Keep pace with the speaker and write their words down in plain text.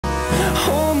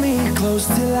Hold me close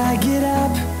till I get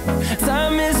up.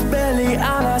 Time is barely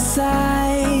on our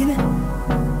side.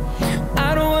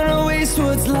 I don't wanna waste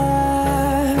what's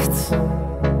left.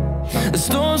 The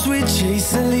storms we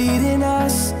chase are leading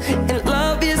us, and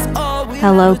love is all we...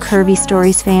 Hello Curvy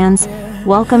Stories fans,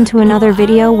 welcome to another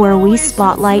video where we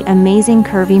spotlight amazing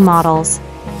curvy models.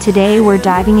 Today we're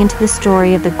diving into the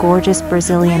story of the gorgeous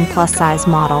Brazilian plus-size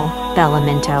model, Bela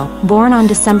Minto. Born on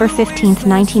December 15,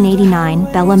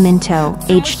 1989, Bela Minto,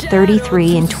 aged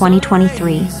 33 in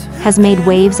 2023, has made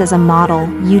waves as a model,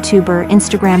 YouTuber,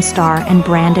 Instagram star, and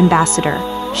brand ambassador.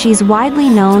 She's widely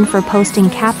known for posting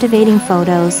captivating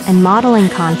photos and modeling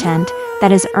content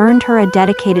that has earned her a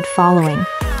dedicated following.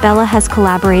 Bela has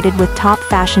collaborated with top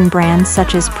fashion brands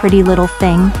such as Pretty Little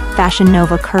Thing, Fashion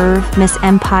Nova Curve, Miss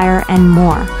Empire, and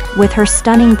more. With her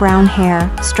stunning brown hair,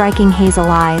 striking hazel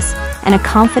eyes, and a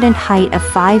confident height of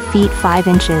 5 feet 5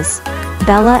 inches,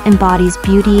 Bela embodies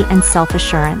beauty and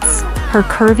self-assurance. Her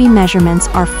curvy measurements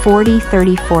are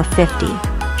 40-34-50,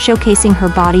 showcasing her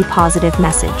body-positive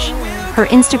message. Her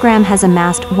Instagram has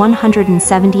amassed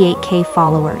 178K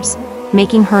followers,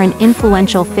 making her an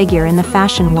influential figure in the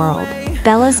fashion world.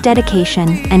 Bela's dedication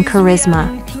and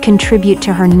charisma contribute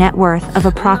to her net worth of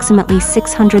approximately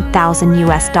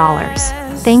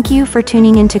 $600,000. Thank you for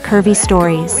tuning into Curvy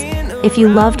Stories. If you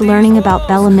loved learning about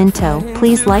Bela Minto,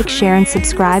 please like, share, and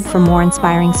subscribe for more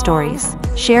inspiring stories.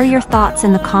 Share your thoughts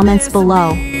in the comments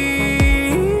below.